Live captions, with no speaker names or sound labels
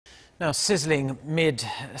Now, sizzling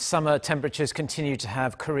mid-summer temperatures continue to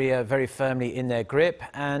have Korea very firmly in their grip,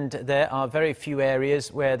 and there are very few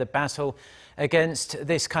areas where the battle against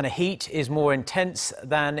this kind of heat is more intense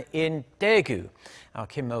than in Daegu. Our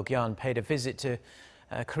Kim Mok-yeon paid a visit to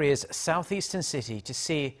Korea's southeastern city to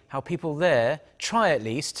see how people there try, at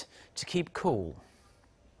least, to keep cool.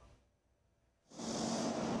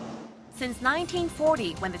 Since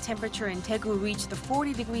 1940, when the temperature in Daegu reached the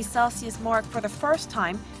 40 degrees Celsius mark for the first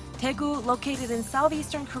time, Daegu, located in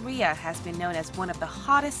southeastern Korea, has been known as one of the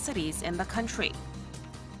hottest cities in the country.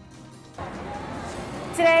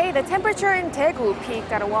 Today, the temperature in Daegu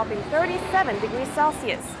peaked at a whopping 37 degrees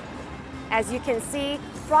Celsius. As you can see,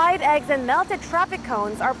 fried eggs and melted traffic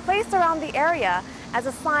cones are placed around the area as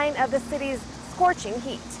a sign of the city's scorching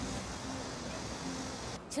heat.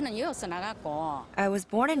 I was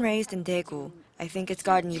born and raised in Daegu. I think it's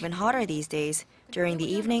gotten even hotter these days. During the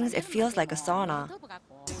evenings, it feels like a sauna.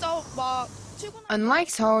 Unlike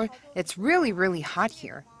Seoul, it's really hot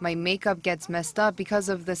here. My makeup gets messed up because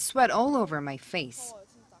of the sweat all over my face.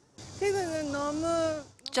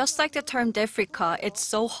 Just like the term 대프리카, it's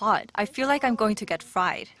so hot. I feel like I'm going to get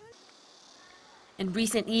fried. In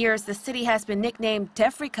recent years, the city has been nicknamed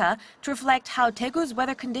Daefrika to reflect how Daegu's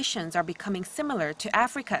weather conditions are becoming similar to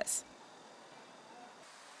Africa's.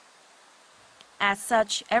 As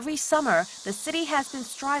such, every summer, the city has been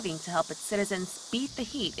striving to help its citizens beat the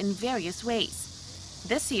heat in various ways.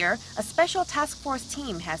 This year, a special task force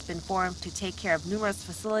team has been formed to take care of numerous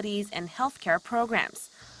facilities and healthcare programs.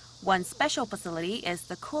 One special facility is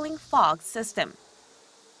the cooling fog system.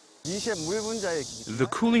 The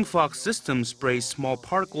cooling fog system sprays small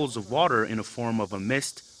particles of water in a form of a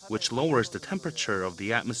mist, which lowers the temperature of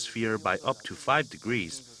the atmosphere by up to 5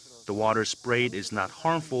 degrees. The water sprayed is not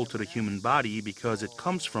harmful to the human body because it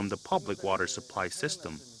comes from the public water supply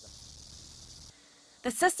system.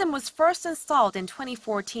 The system was first installed in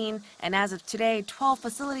 2014, and as of today, 12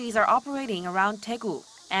 facilities are operating around Daegu.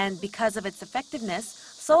 And because of its effectiveness,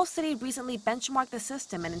 Seoul City recently benchmarked the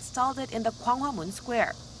system and installed it in the Gwanghwamun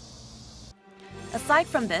Square. Aside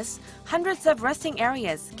from this, hundreds of resting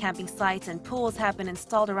areas, camping sites, and pools have been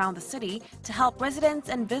installed around the city to help residents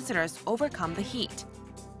and visitors overcome the heat.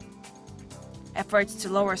 Efforts to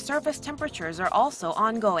lower surface temperatures are also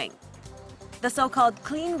ongoing. The so-called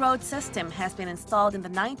clean road system has been installed in the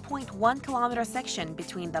 9.1-kilometer section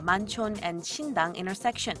between the Manchon and Shindang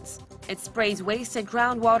intersections. It sprays wasted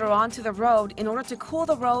groundwater onto the road in order to cool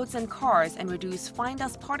the roads and cars and reduce fine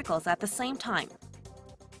dust particles at the same time.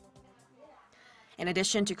 In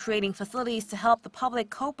addition to creating facilities to help the public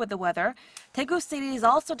cope with the weather, Daegu City is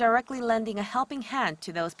also directly lending a helping hand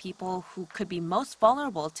to those people who could be most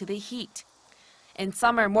vulnerable to the heat. In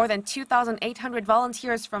summer, more than 2,800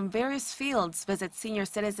 volunteers from various fields visit senior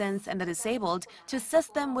citizens and the disabled to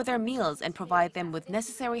assist them with their meals and provide them with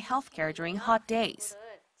necessary health care during hot days.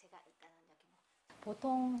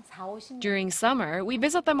 During summer, we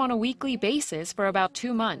visit them on a weekly basis for about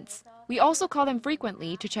 2 months. We also call them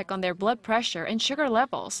frequently to check on their blood pressure and sugar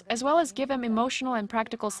levels, as well as give them emotional and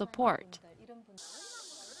practical support.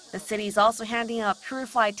 The city is also handing out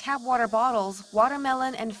purified tap water bottles,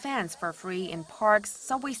 watermelon, and fans for free in parks,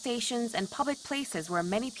 subway stations, and public places where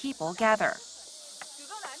many people gather.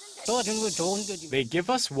 They give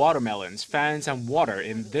us watermelons, fans, and water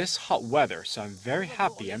in this hot weather, so I'm very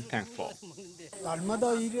happy and thankful.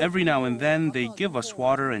 Every now and then, they give us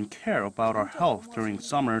water and care about our health during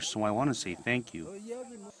summer, so I want to say thank you.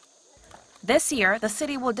 This year, the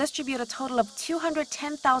city will distribute a total of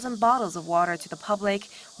 210,000 bottles of water to the public,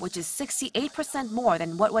 which is 68% more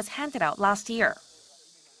than what was handed out last year.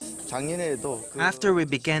 After we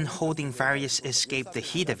began holding various Escape the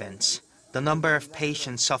Heat events, the number of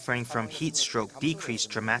patients suffering from heat stroke decreased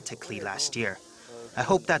dramatically last year. I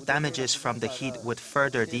hope that damages from the heat would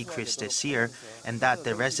further decrease this year and that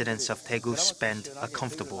the residents of Daegu spend a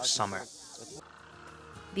comfortable summer.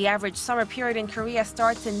 The average summer period in Korea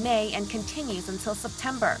starts in May and continues until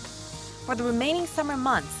September. For the remaining summer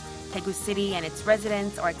months, Daegu City and its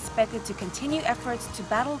residents are expected to continue efforts to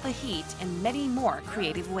battle the heat in many more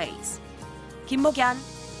creative ways. Kim Mok-yeon,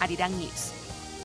 Arirang News.